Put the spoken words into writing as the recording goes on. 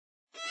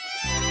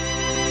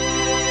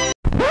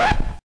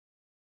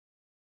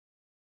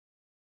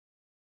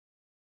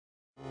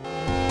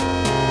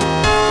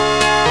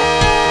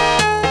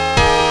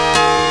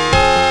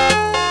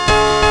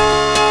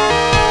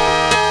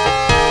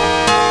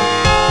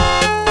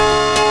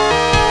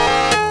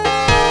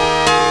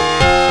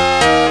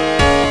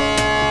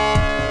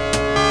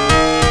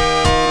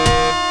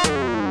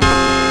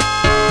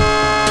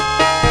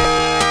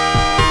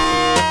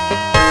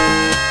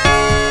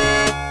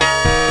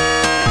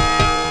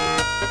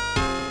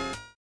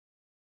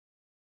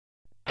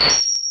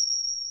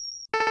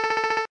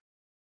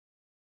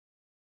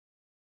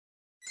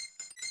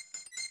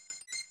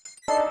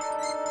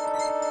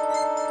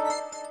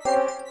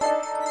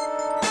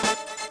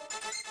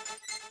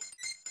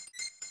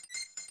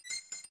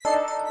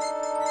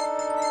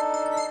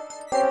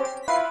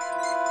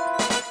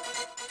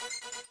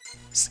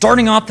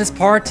Starting off this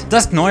part,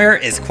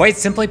 Dusknoir is quite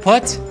simply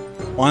put,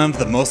 one of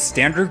the most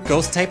standard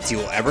ghost types you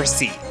will ever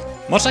see.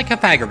 Much like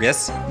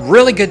Pythagoras,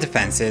 really good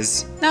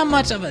defenses, not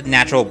much of a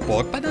natural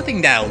bulk, but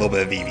nothing that a little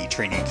bit of EV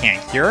training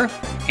can't cure.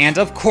 And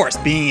of course,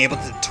 being able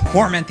to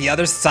torment the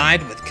other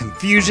side with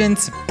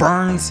confusions,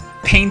 burns,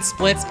 pain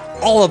splits,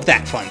 all of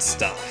that fun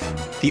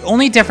stuff. The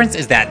only difference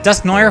is that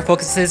Dusknoir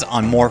focuses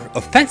on more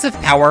offensive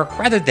power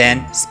rather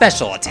than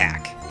special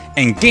attack.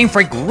 And Game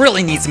Freak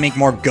really needs to make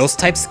more ghost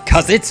types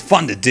cause it's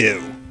fun to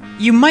do.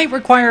 You might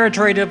require a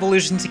trait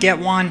evolution to get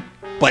one,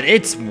 but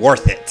it's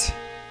worth it.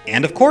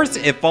 And of course,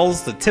 it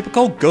follows the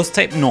typical ghost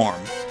type norm,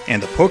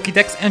 and the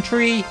Pokédex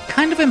entry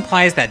kind of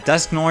implies that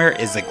Dusknoir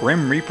is the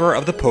Grim Reaper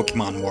of the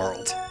Pokemon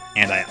world,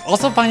 and I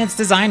also find its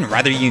design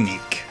rather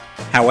unique.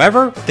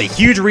 However, the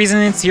huge reason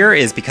it's here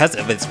is because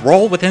of its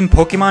role within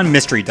Pokemon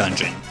Mystery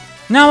Dungeon.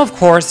 Now of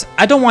course,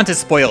 I don't want to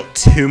spoil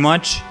too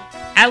much,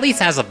 at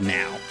least as of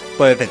now,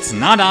 but if it's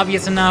not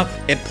obvious enough,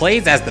 it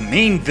plays as the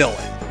main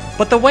villain.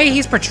 But the way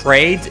he's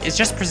portrayed is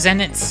just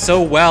presented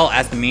so well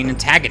as the main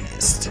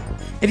antagonist.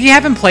 If you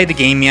haven't played the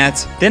game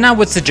yet, then I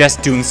would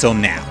suggest doing so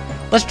now.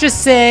 Let's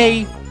just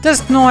say,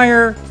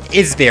 Dusknoir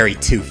is very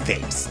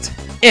two-faced,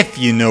 if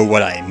you know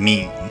what I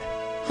mean.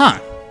 Huh,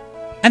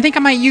 I think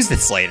I might use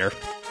this later.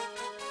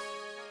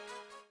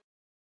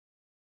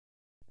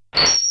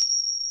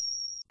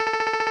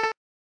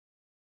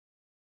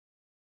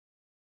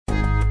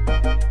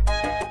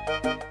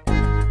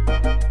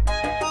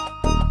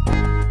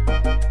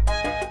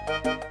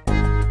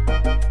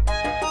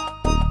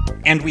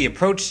 And we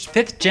approached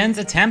 5th Gen's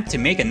attempt to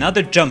make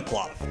another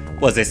Jumpluff.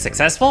 Was it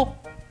successful?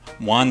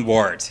 One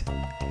word.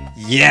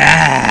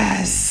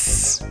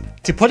 Yes!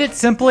 To put it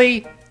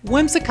simply,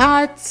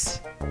 Whimsicott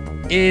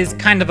is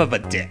kind of a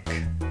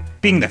dick.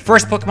 Being the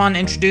first Pokemon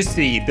introduced to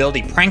the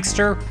ability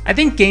Prankster, I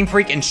think Game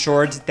Freak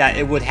ensured that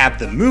it would have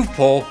the move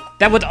pool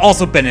that would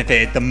also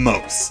benefit it the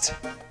most.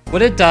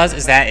 What it does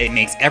is that it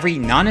makes every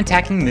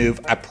non-attacking move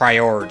a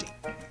priority.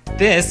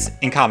 This,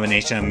 in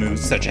combination of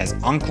moves such as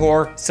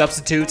Encore,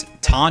 Substitute,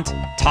 Taunt,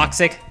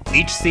 Toxic,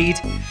 Leech Seed,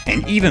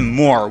 and even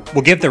more,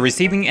 will give the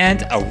receiving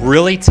end a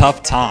really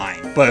tough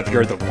time. But if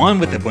you're the one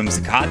with the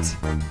Whimsicott,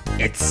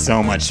 it's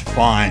so much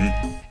fun.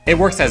 It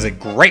works as a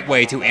great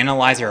way to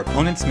analyze your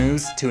opponent's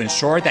moves to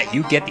ensure that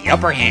you get the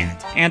upper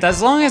hand. And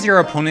as long as your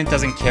opponent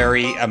doesn't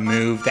carry a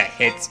move that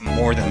hits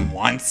more than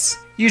once,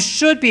 you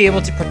should be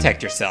able to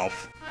protect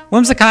yourself.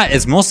 Whimsicott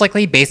is most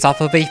likely based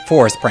off of a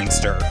forest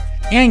prankster,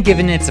 and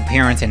given its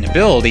appearance and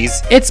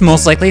abilities, it's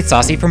most likely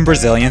Saucy from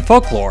Brazilian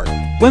folklore.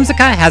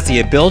 Whimsicott has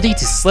the ability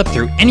to slip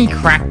through any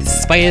crack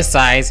despite its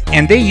size,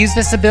 and they use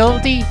this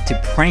ability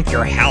to prank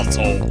your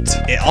household.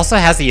 It also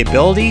has the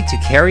ability to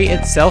carry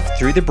itself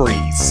through the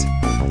breeze,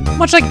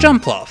 much like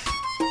Jumpluff.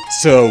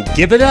 So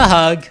give it a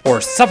hug,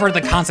 or suffer the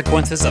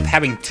consequences of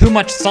having too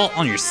much salt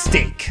on your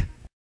steak.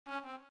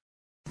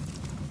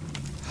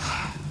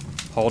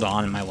 Hold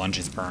on, my lunch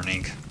is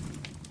burning.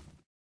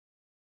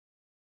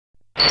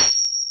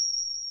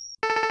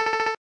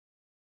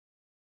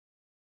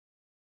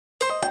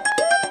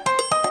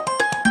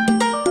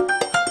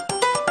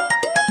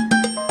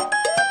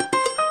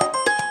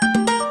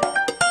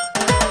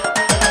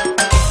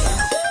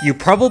 You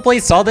probably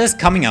saw this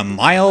coming a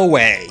mile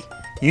away.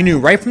 You knew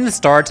right from the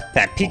start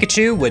that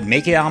Pikachu would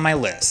make it on my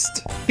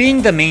list.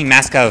 Being the main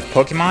mascot of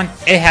Pokemon,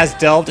 it has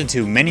delved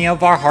into many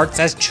of our hearts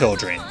as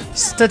children.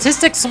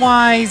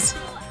 Statistics-wise,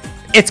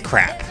 it's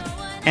crap.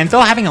 And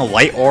though having a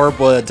light orb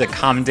would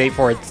accommodate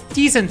for its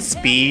decent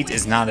speed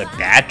is not a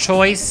bad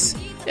choice,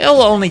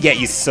 it'll only get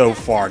you so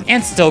far,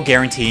 and still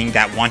guaranteeing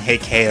that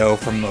one-hit KO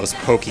for most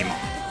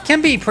Pokemon.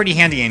 Can be pretty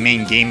handy in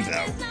main game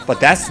though, but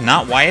that's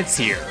not why it's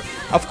here.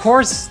 Of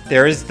course,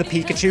 there is the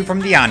Pikachu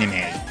from the anime,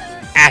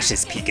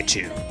 Ash's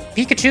Pikachu.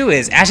 Pikachu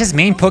is Ash's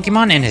main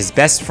Pokemon and his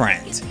best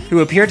friend,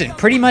 who appeared in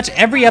pretty much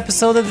every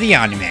episode of the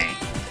anime.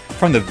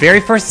 From the very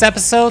first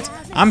episode,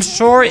 I'm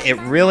sure it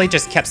really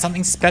just kept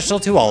something special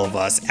to all of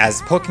us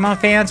as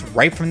Pokemon fans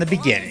right from the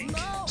beginning,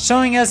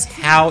 showing us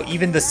how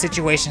even the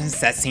situations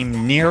that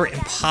seem near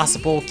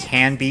impossible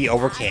can be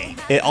overcame.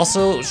 It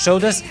also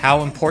showed us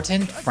how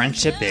important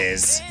friendship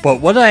is.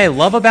 But what I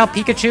love about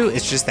Pikachu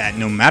is just that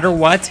no matter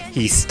what,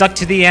 he stuck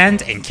to the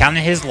end and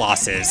counted his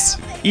losses.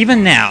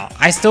 Even now,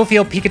 I still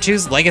feel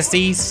Pikachu's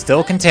legacy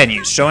still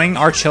continues, showing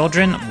our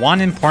children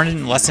one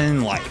important lesson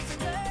in life.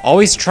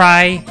 Always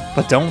try,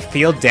 but don't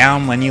feel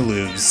down when you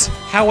lose.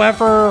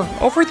 However,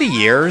 over the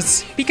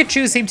years,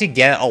 Pikachu seemed to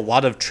get a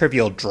lot of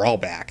trivial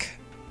drawback.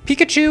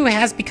 Pikachu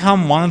has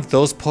become one of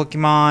those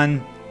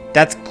Pokemon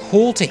that's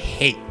cool to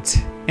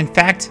hate. In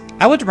fact,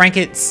 I would rank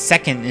it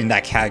second in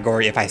that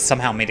category if I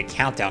somehow made a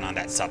countdown on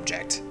that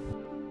subject.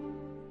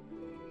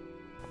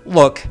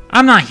 Look,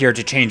 I'm not here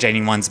to change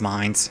anyone's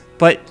minds,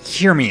 but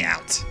hear me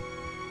out.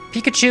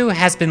 Pikachu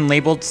has been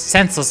labeled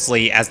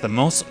senselessly as the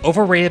most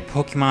overrated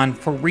Pokemon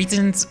for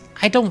reasons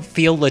I don't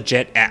feel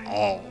legit at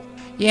all.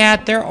 Yeah,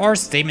 there are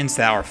statements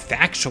that are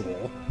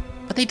factual,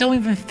 but they don't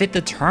even fit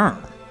the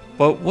term.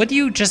 But would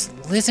you just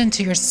listen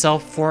to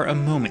yourself for a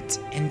moment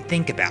and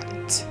think about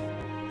it?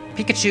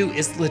 Pikachu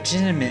is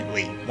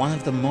legitimately one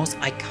of the most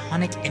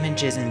iconic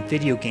images in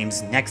video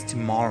games next to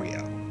Mario.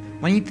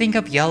 When you think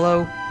of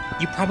Yellow,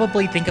 you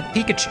probably think of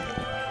Pikachu.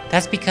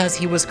 That's because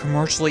he was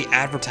commercially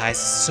advertised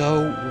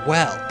so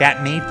well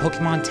that made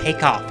Pokemon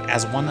take off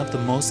as one of the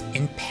most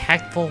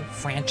impactful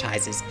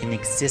franchises in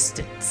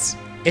existence.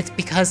 It's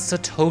because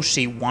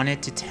Satoshi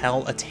wanted to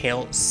tell a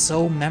tale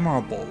so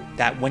memorable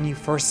that when you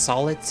first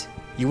saw it,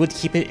 you would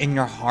keep it in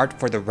your heart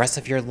for the rest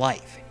of your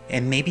life,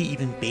 and maybe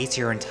even base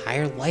your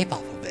entire life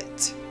off of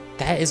it.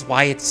 That is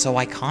why it's so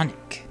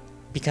iconic,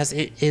 because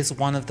it is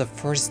one of the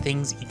first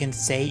things you can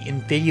say in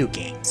video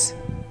games,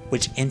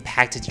 which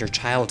impacted your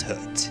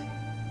childhood.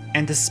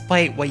 And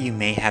despite what you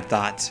may have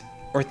thought,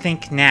 or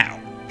think now,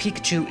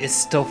 Pikachu is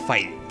still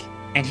fighting,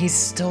 and he's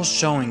still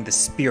showing the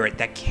spirit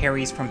that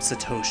carries from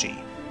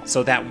Satoshi,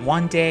 so that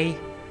one day,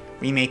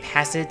 we may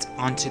pass it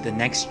on to the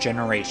next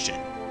generation.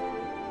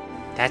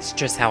 That's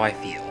just how I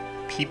feel.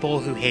 People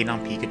who hate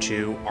on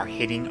Pikachu are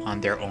hating on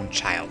their own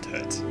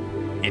childhood,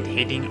 and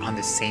hating on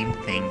the same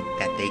thing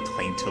that they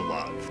claim to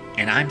love.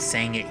 And I'm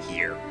saying it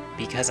here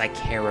because I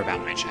care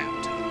about my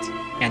childhood.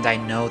 And I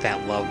know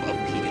that love of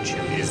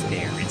Pikachu is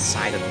there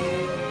inside of me.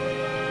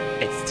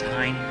 It's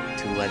time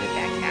to let it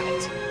back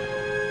out.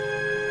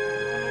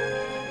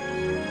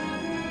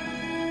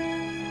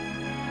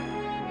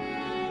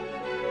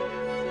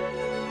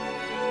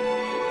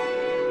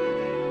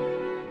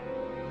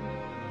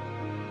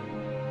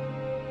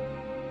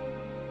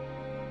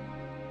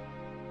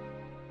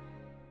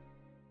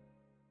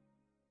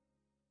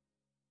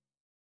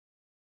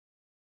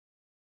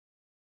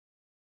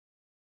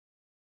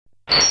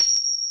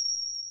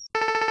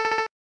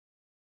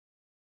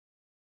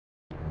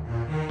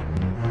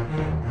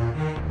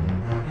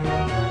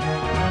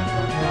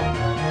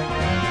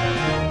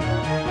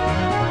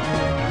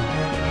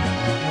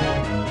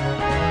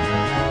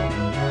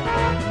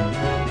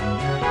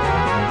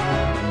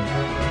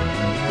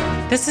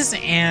 This is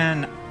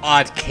an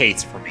odd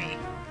case for me,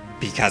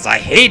 because I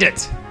hate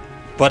it,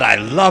 but I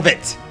love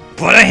it,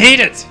 but I hate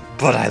it,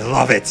 but I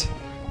love it,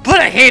 but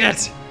I hate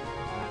it!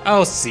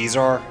 Oh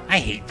Caesar, I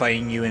hate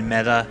fighting you in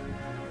meta,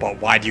 but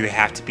why do you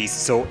have to be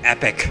so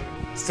epic?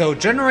 So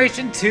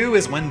Generation 2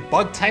 is when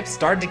bug types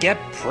started to get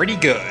pretty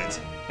good,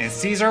 and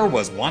Caesar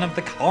was one of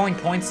the calling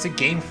points to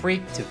Game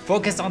Freak to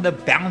focus on the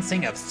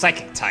balancing of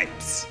psychic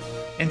types.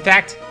 In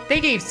fact,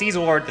 they gave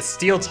Caesar the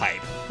steel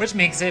type, which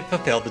makes it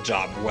fulfill the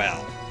job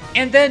well.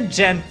 And then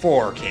Gen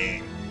 4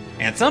 came,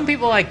 and some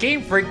people at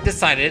Game Freak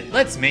decided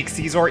let's make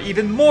Caesar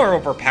even more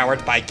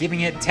overpowered by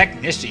giving it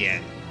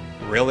Technician.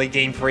 Really,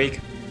 Game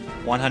Freak?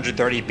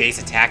 130 base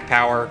attack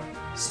power,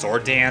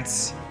 sword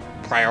dance,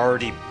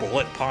 priority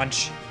bullet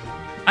punch?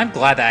 I'm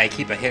glad that I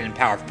keep a hidden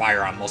power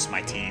fire on most of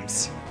my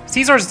teams.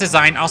 Caesar's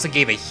design also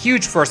gave a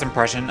huge first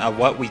impression of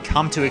what we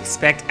come to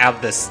expect out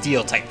of the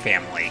Steel type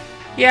family.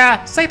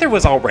 Yeah, Scyther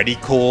was already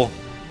cool,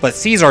 but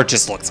Caesar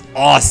just looks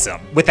awesome,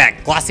 with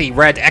that glossy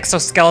red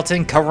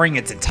exoskeleton covering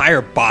its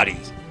entire body.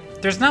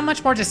 There's not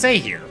much more to say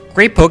here.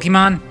 Great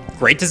Pokemon,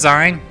 great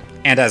design,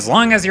 and as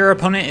long as your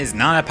opponent is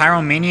not a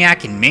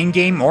pyromaniac in main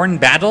game or in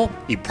battle,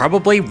 you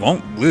probably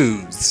won't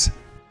lose.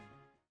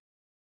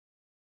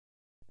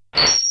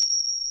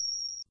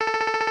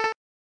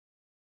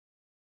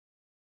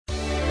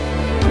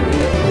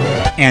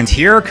 And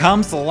here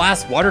comes the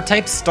last water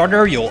type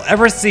starter you'll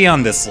ever see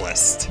on this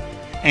list.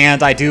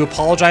 And I do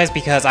apologize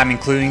because I'm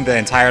including the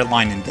entire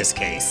line in this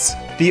case.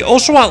 The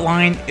Oshawott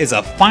line is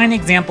a fine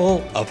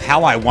example of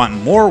how I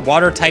want more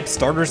water type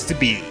starters to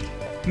be.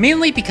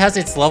 Mainly because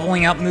its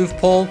leveling up move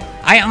pool,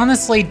 I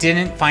honestly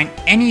didn't find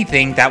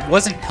anything that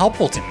wasn't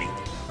helpful to me,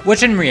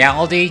 which in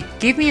reality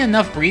gave me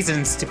enough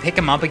reasons to pick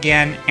him up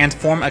again and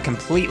form a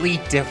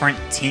completely different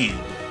team.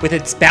 With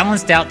its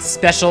balanced out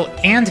special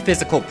and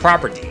physical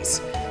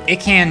properties, it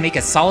can make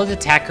a solid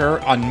attacker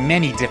on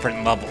many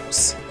different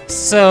levels.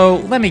 So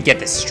let me get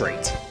this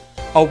straight.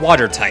 A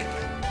water type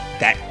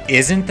that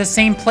isn't the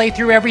same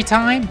playthrough every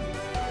time?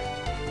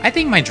 I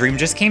think my dream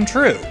just came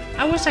true.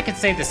 I wish I could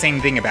say the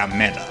same thing about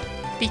meta,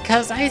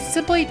 because I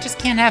simply just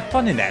can't have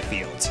fun in that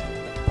field.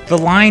 The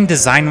line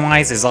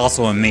design-wise is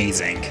also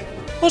amazing.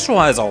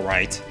 Oshawott is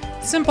alright.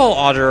 Simple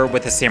otter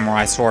with a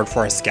samurai sword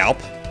for a scalp.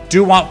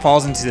 Dewott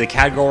falls into the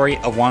category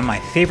of one of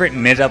my favorite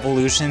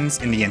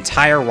mid-evolutions in the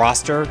entire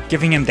roster,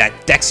 giving him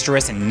that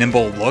dexterous and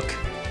nimble look.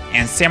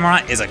 And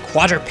Samurott is a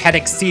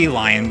quadrupedic sea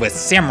lion with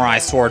samurai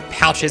sword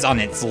pouches on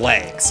its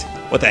legs,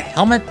 with a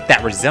helmet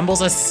that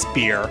resembles a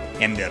spear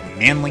and a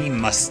manly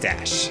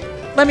mustache.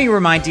 Let me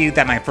remind you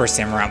that my first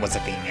Samurott was a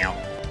female.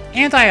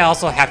 And I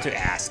also have to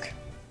ask,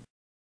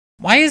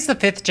 why is the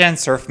 5th gen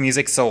surf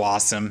music so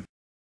awesome?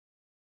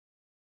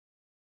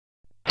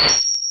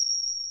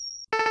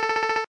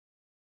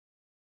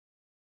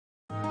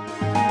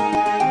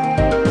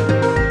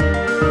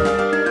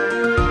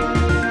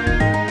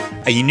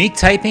 A unique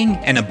typing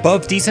and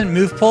above decent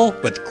move pull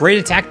with great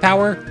attack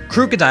power,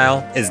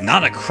 Krookodile is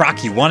not a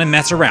croc you want to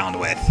mess around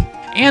with.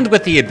 And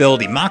with the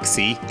ability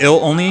Moxie,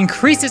 it'll only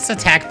increase its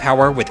attack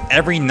power with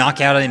every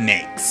knockout it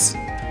makes.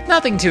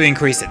 Nothing to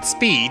increase its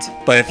speed,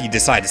 but if you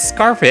decide to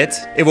Scarf it,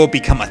 it will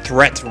become a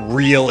threat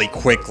really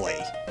quickly.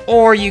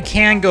 Or you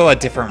can go a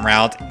different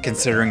route,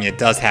 considering it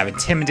does have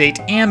Intimidate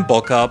and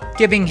Bulk Up,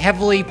 giving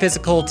heavily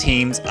physical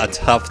teams a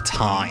tough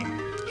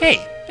time.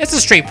 Hey, it's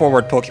a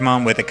straightforward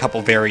Pokemon with a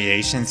couple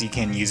variations you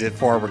can use it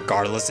for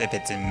regardless if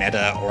it's in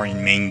meta or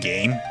in main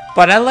game.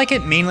 But I like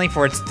it mainly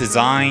for its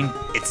design,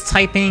 its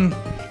typing,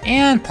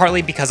 and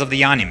partly because of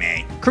the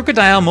anime.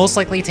 Krookodile most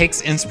likely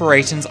takes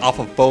inspirations off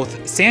of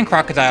both sand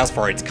crocodiles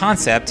for its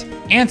concept,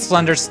 and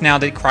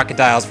slender-snouted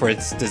crocodiles for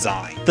its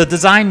design. The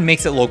design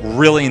makes it look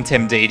really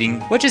intimidating,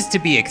 which is to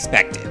be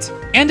expected.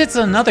 And it's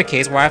another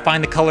case where I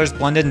find the colors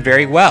blend in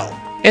very well.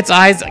 Its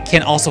eyes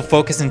can also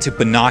focus into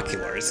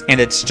binoculars,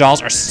 and its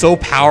jaws are so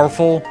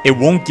powerful, it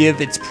won't give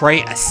its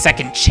prey a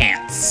second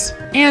chance.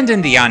 And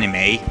in the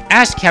anime,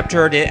 Ash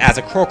captured it as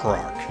a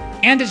Krokorok,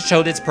 and it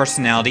showed its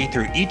personality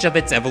through each of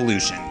its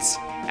evolutions.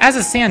 As a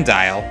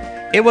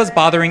Sandile, it was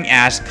bothering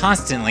Ash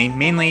constantly,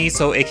 mainly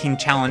so it can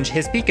challenge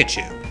his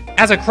Pikachu.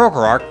 As a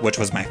Krokorok, which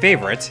was my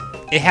favorite,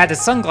 it had a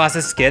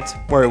sunglasses skit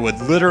where it would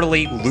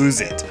literally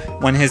lose it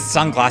when his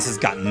sunglasses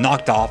got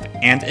knocked off,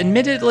 and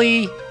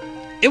admittedly,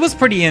 it was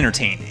pretty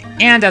entertaining.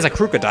 And as a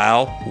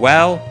Krookodile,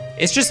 well,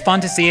 it's just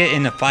fun to see it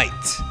in a fight.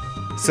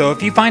 So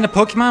if you find a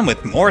Pokemon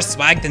with more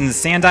swag than the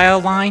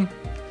Sandile line,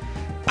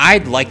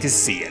 I'd like to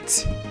see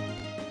it.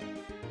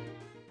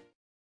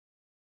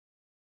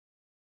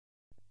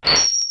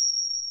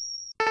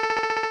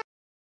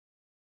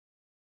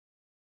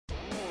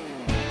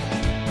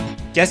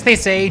 Guess they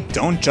say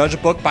don't judge a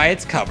book by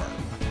its cover.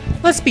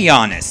 Let's be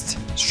honest,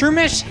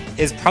 Shroomish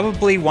is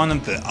probably one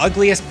of the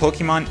ugliest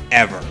Pokemon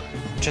ever.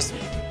 Just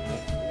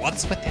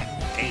what's with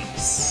that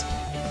face?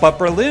 But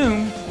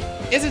Breloom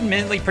is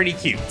admittedly pretty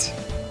cute,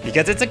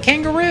 because it's a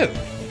kangaroo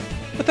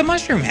with a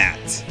mushroom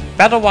hat.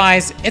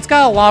 Battle-wise, it's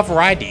got a lot of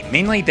variety,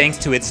 mainly thanks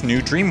to its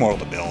new Dream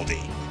World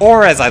ability.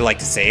 Or as I like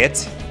to say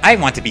it, I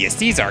want to be a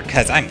Caesar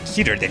cause I'm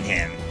cuter than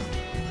him.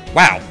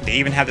 Wow, they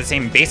even have the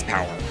same base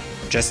power,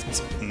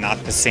 just not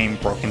the same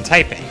broken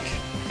typing.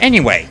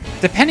 Anyway,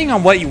 depending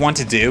on what you want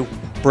to do,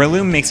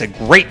 Breloom makes a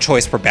great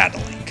choice for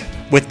battling.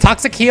 With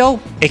Toxic Heal,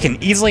 it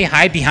can easily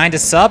hide behind a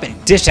sub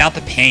and dish out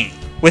the pain.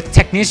 With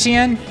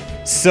Technician,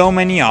 so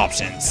many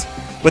options.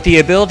 With the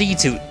ability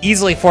to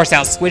easily force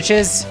out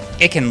switches,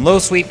 it can low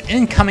sweep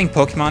incoming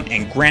Pokemon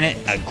and grant it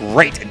a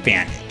great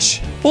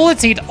advantage. Bullet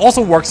Seed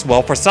also works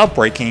well for sub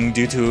breaking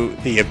due to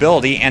the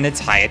ability and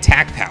its high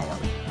attack power.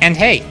 And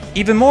hey,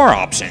 even more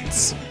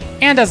options.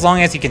 And as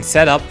long as you can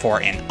set up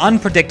for an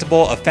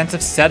unpredictable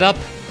offensive setup,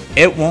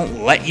 it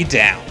won't let you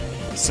down.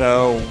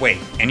 So wait,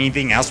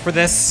 anything else for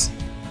this?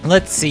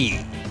 Let's see.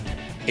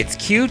 It's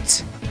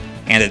cute,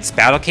 and its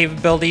battle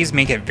capabilities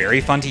make it very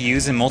fun to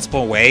use in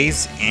multiple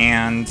ways,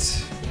 and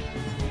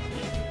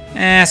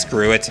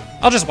screw it.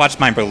 I'll just watch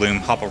my Breloom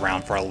hop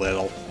around for a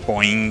little.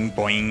 Boing,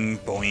 boing,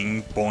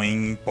 boing,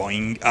 boing,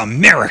 boing,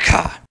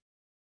 America!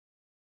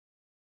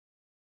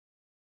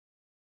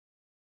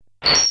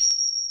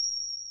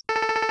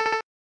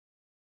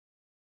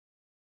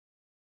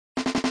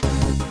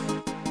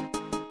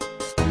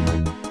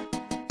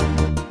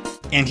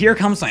 And here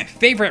comes my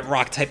favorite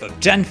rock type of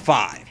Gen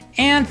 5,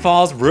 and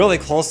falls really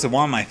close to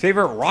one of my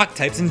favorite rock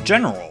types in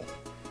general.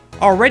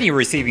 Already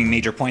receiving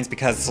major points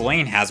because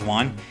Selene has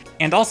one,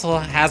 and also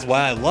has what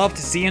I love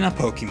to see in a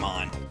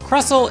Pokemon.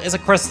 Crustle is a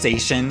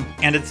crustacean,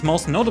 and its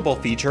most notable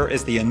feature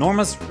is the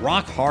enormous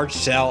rock-hard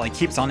shell it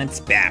keeps on its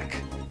back.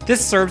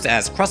 This serves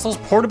as Crustle's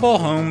portable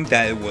home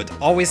that it would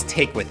always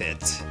take with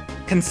it.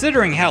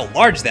 Considering how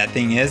large that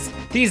thing is,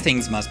 these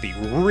things must be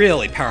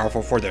really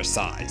powerful for their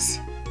size.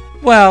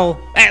 Well,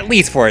 at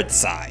least for its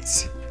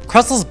size.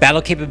 Crustle's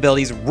battle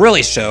capabilities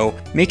really show,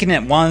 making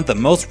it one of the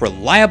most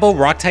reliable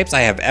rock types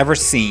I have ever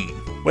seen.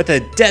 With a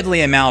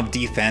deadly amount of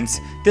defense,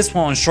 this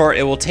will ensure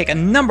it will take a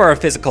number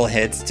of physical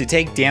hits to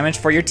take damage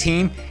for your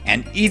team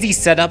and easy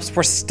setups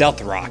for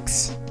stealth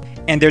rocks.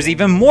 And there's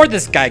even more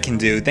this guy can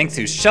do thanks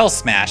to Shell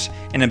Smash,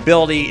 an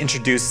ability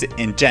introduced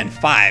in Gen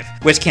 5,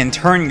 which can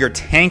turn your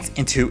tanks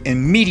into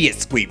immediate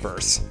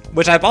sweepers,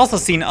 which I've also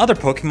seen other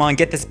Pokemon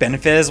get this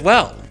benefit as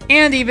well.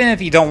 And even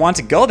if you don't want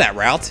to go that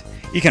route,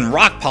 you can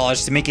Rock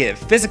Polish to make it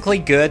physically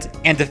good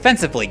and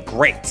defensively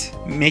great,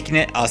 making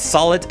it a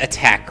solid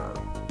attacker.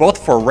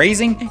 Both for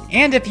raising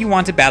and if you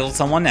want to battle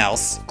someone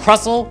else,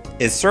 Crustle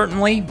is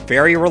certainly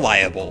very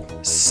reliable.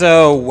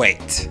 So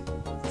wait,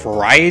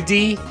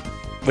 variety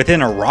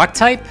within a rock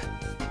type?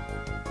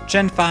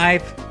 Gen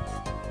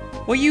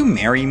 5, will you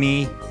marry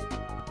me?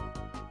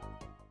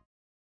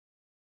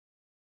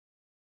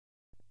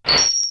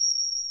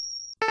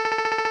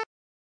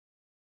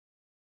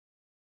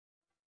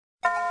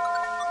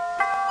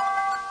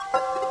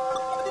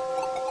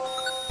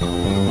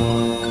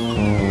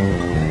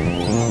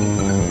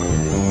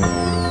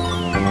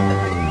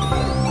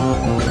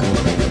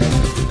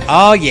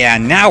 Oh yeah,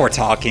 now we're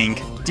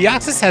talking.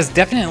 Deoxys has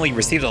definitely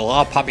received a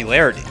lot of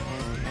popularity,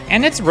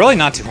 and it's really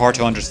not too hard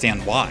to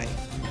understand why.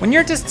 When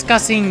you're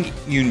discussing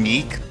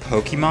unique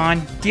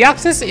Pokemon,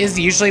 Deoxys is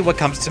usually what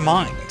comes to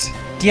mind.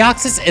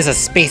 Deoxys is a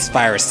space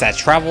virus that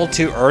traveled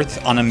to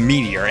Earth on a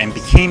meteor and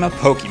became a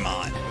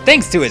Pokemon.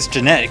 Thanks to its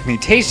genetic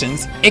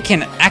mutations, it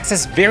can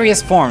access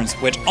various forms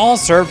which all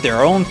serve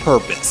their own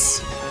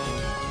purpose.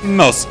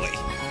 Mostly.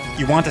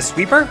 You want a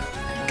sweeper?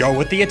 Go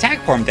with the attack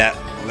form that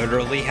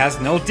literally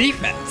has no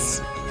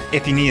defense.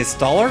 If you need a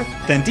staller,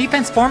 then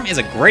defense form is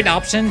a great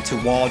option to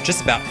wall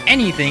just about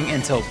anything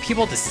until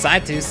people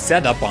decide to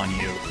set up on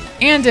you.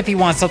 And if you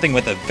want something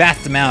with a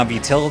vast amount of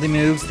utility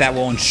moves that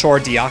will ensure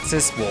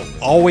Deoxys will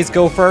always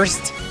go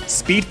first,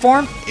 Speed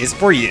Form is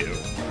for you.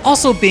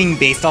 Also being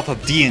based off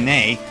of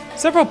DNA,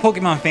 several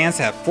Pokemon fans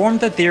have formed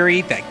the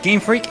theory that Game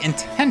Freak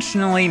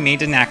intentionally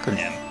made an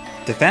acronym: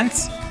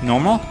 Defense,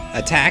 Normal,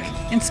 Attack,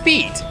 and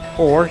Speed,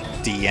 or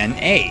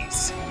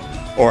DNAs.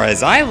 Or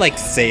as I like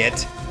to say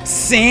it,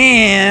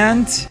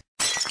 Sand!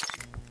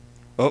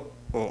 Oh,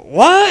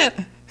 what?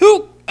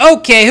 Who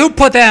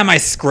put that in my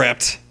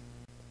script?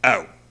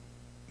 Oh,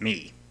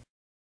 me.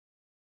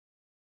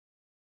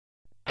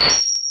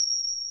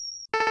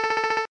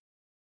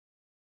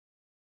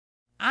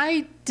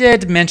 I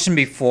did mention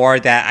before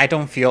that I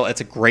don't feel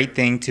it's a great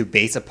thing to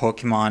base a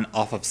Pokemon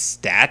off of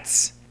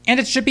stats, and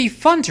it should be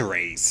fun to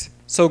raise,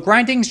 so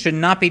grinding should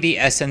not be the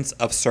essence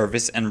of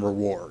service and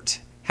reward.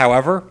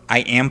 However, I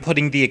am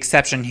putting the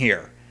exception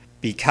here,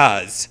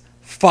 because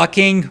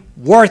fucking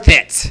worth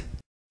it!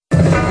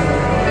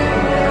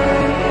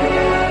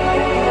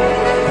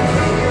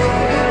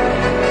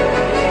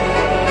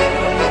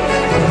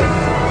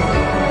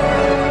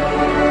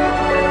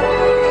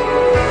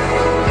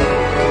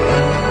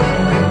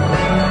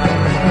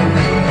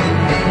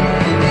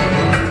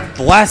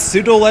 The last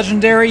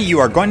pseudo-legendary you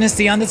are going to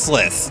see on this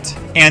list.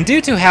 And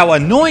due to how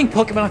annoying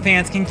Pokemon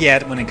fans can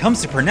get when it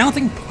comes to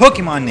pronouncing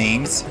Pokemon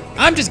names,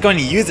 I'm just going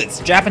to use its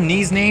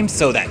Japanese name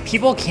so that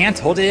people can't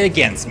hold it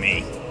against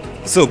me.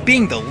 So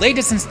being the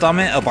latest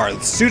installment of our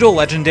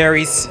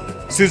pseudo-legendaries,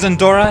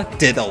 Suzandora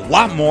did a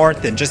lot more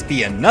than just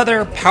be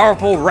another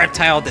powerful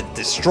reptile that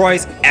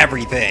destroys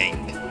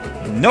everything.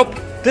 Nope,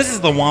 this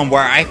is the one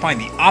where I find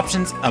the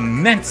options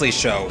immensely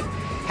show.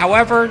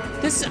 However,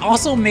 this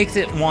also makes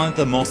it one of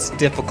the most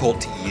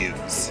difficult to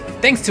use.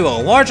 Thanks to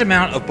a large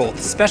amount of both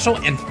special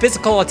and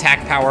physical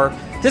attack power,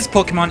 this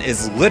Pokemon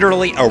is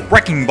literally a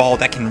wrecking ball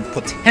that can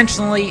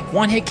potentially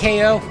one-hit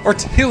KO or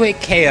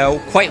two-hit KO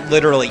quite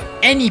literally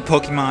any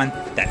Pokemon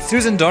that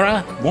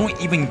Suzandora won't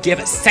even give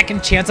a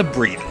second chance of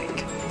breathing.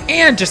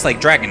 And just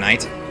like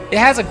Dragonite, it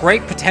has a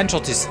great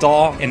potential to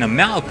stall an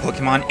amount of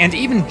Pokemon and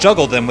even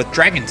juggle them with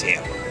Dragon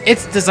Tail.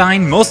 Its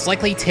design most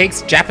likely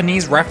takes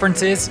Japanese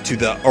references to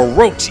the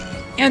Orochi,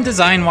 and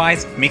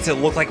design-wise makes it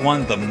look like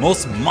one of the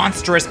most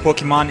monstrous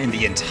Pokemon in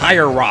the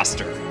entire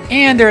roster.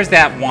 And there's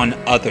that one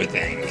other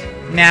thing.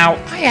 Now,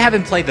 I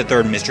haven't played the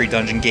third Mystery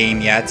Dungeon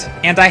game yet,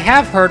 and I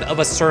have heard of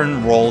a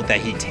certain role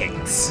that he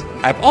takes.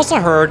 I've also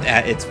heard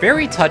that it's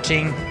very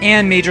touching,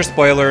 and major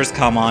spoilers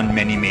come on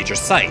many major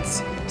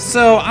sites,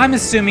 so I'm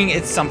assuming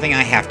it's something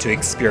I have to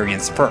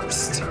experience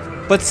first.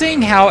 But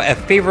seeing how a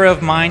favorite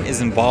of mine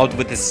is involved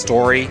with this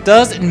story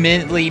does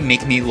admittedly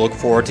make me look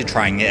forward to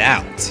trying it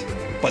out.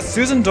 But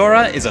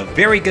Suzandora is a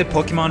very good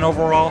Pokemon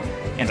overall,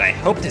 and I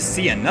hope to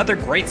see another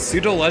great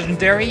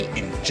pseudo-legendary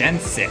in Gen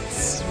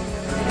 6.